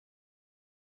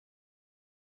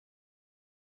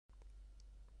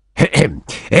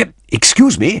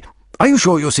Excuse me, are you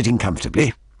sure you're sitting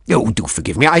comfortably? Oh, do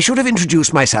forgive me, I should have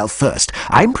introduced myself first.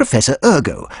 I'm Professor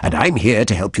Ergo, and I'm here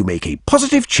to help you make a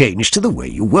positive change to the way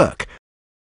you work.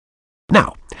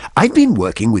 Now, I've been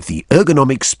working with the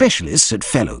ergonomic specialists at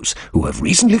Fellows, who have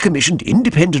recently commissioned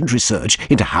independent research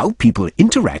into how people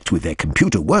interact with their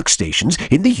computer workstations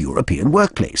in the European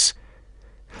workplace.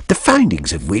 The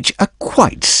findings of which are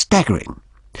quite staggering.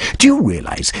 Do you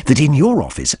realise that in your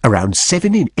office around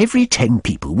 7 in every 10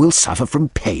 people will suffer from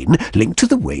pain linked to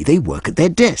the way they work at their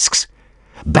desks?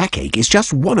 Backache is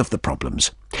just one of the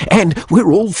problems. And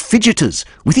we're all fidgeters,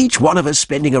 with each one of us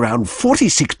spending around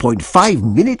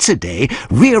 46.5 minutes a day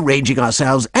rearranging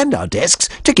ourselves and our desks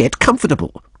to get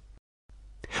comfortable.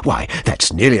 Why,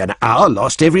 that's nearly an hour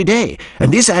lost every day,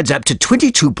 and this adds up to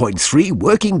 22.3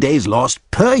 working days lost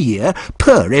per year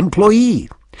per employee.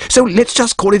 So let's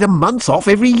just call it a month off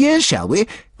every year, shall we?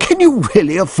 Can you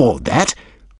really afford that?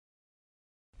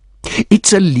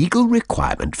 It's a legal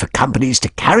requirement for companies to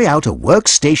carry out a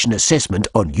workstation assessment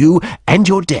on you and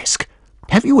your desk.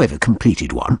 Have you ever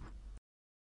completed one?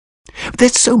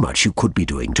 There's so much you could be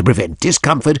doing to prevent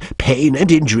discomfort, pain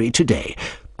and injury today.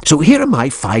 So here are my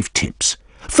 5 tips.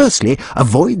 Firstly,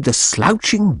 avoid the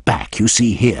slouching back you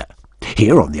see here.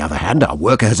 Here, on the other hand, our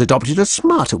worker has adopted a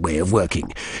smarter way of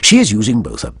working. She is using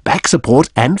both a back support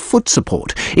and foot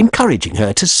support, encouraging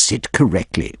her to sit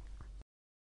correctly.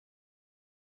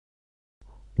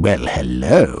 Well,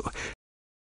 hello.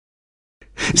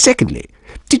 Secondly,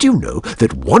 did you know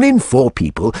that 1 in 4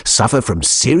 people suffer from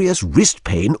serious wrist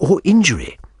pain or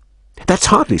injury? That's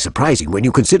hardly surprising when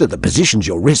you consider the positions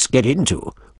your wrists get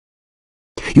into.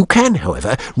 You can,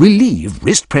 however, relieve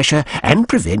wrist pressure and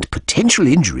prevent potential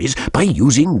injuries by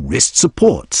using wrist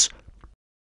supports.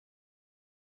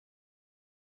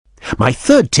 My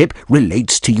third tip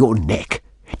relates to your neck.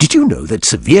 Did you know that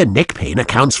severe neck pain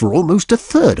accounts for almost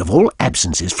 1/3 of all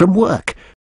absences from work?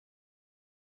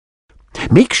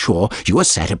 Make sure you are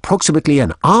sat approximately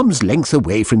an arm's length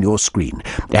away from your screen,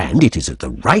 and it is at the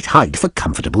right height for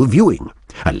comfortable viewing.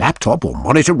 A laptop or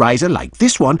monitor riser like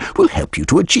this one will help you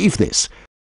to achieve this.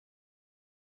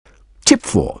 Tip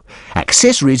 4.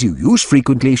 Accessories you use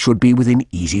frequently should be within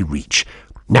easy reach.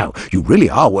 Now, you really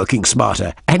are working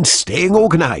smarter and staying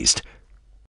organised.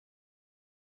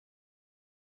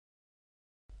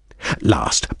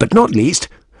 Last but not least,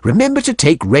 remember to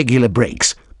take regular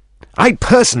breaks. I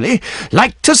personally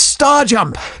like to star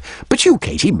jump, but you,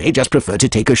 Katie, may just prefer to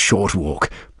take a short walk.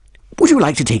 Would you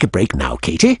like to take a break now,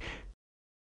 Katie?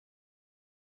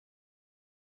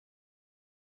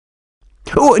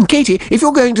 Oh, and Katie, if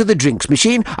you're going to the drinks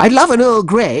machine, I'd love an Earl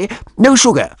Grey, no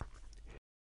sugar.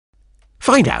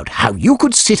 Find out how you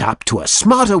could sit up to a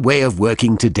smarter way of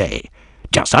working today.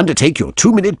 Just undertake your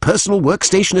 2-minute personal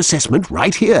workstation assessment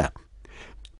right here.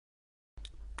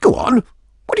 Go on,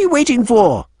 what are you waiting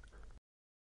for?